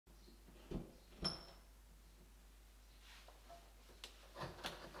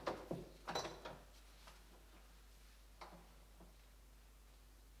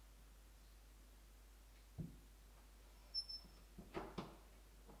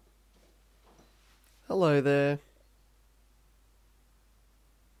Hello there.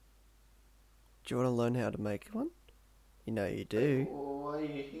 Do you want to learn how to make one? You know you do. Oh, are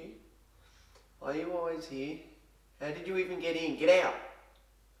you here? Are you always here? How did you even get in? Get out!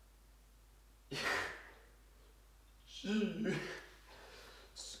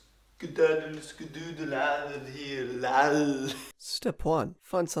 Step 1.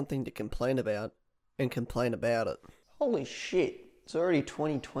 Find something to complain about and complain about it. Holy shit, it's already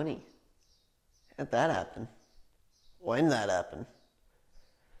 2020. How'd that happen? When that happened?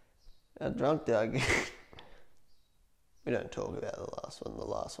 How drunk did I get? We don't talk about the last one.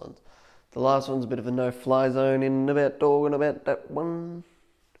 The last one's a bit of a no-fly zone in about talking about that one.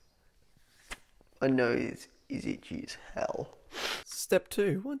 My nose is itchy as hell. Step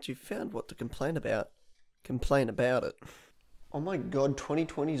 2. Once you've found what to complain about it. Oh my god,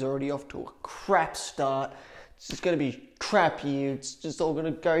 2020's already off to a crap start. It's just going to be a crap year. It's just all going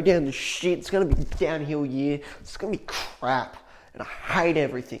to go down to shit. It's going to be a downhill year. It's going to be crap. And I hate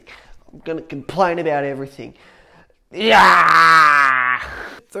everything. I'm going to complain about everything. Yeah!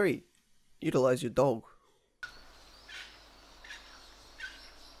 Step 3. Utilize your dog.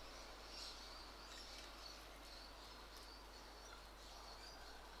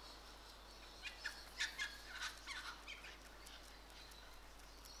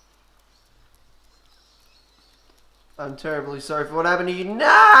 I'm terribly sorry for what happened to you.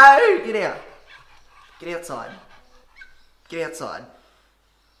 No! Get out. Get outside. Get outside.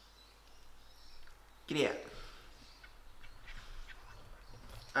 Get out.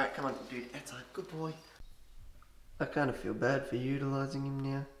 Alright, come on, dude. Outside. Good boy. I kind of feel bad for utilising him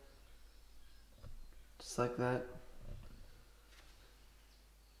now. Just like that.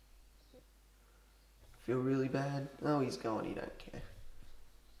 Feel really bad. Oh, he's gone. He don't care.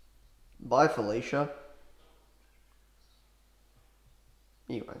 Bye, Felicia.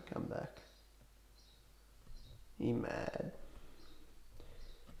 He won't come back. He mad.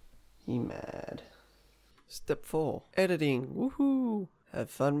 He mad. Step 4. Editing. Woohoo! Have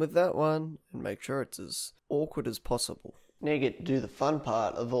fun with that one and make sure it's as awkward as possible. Now you get to do the fun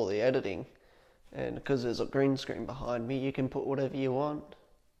part of all the editing. And because there's a green screen behind me, you can put whatever you want.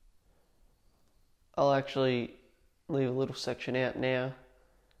 I'll actually leave a little section out now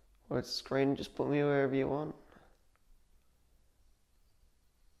where it's screen. Just put me wherever you want.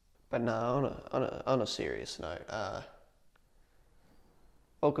 But no, on a serious note,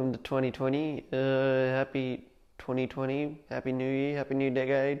 welcome to 2020. Happy 2020. Happy New Year. Happy New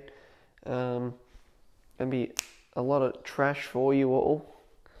Decade. Gonna be a lot of trash for you all.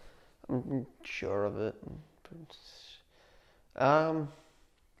 I'm sure of it.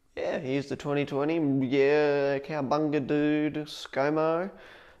 Yeah, here's the 2020. Yeah, cowbunga dude, ScoMo.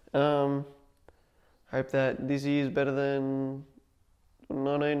 Hope that this year's better than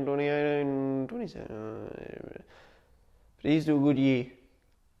 19, 2018, 27. But here's to a good year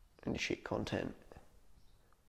and shit content.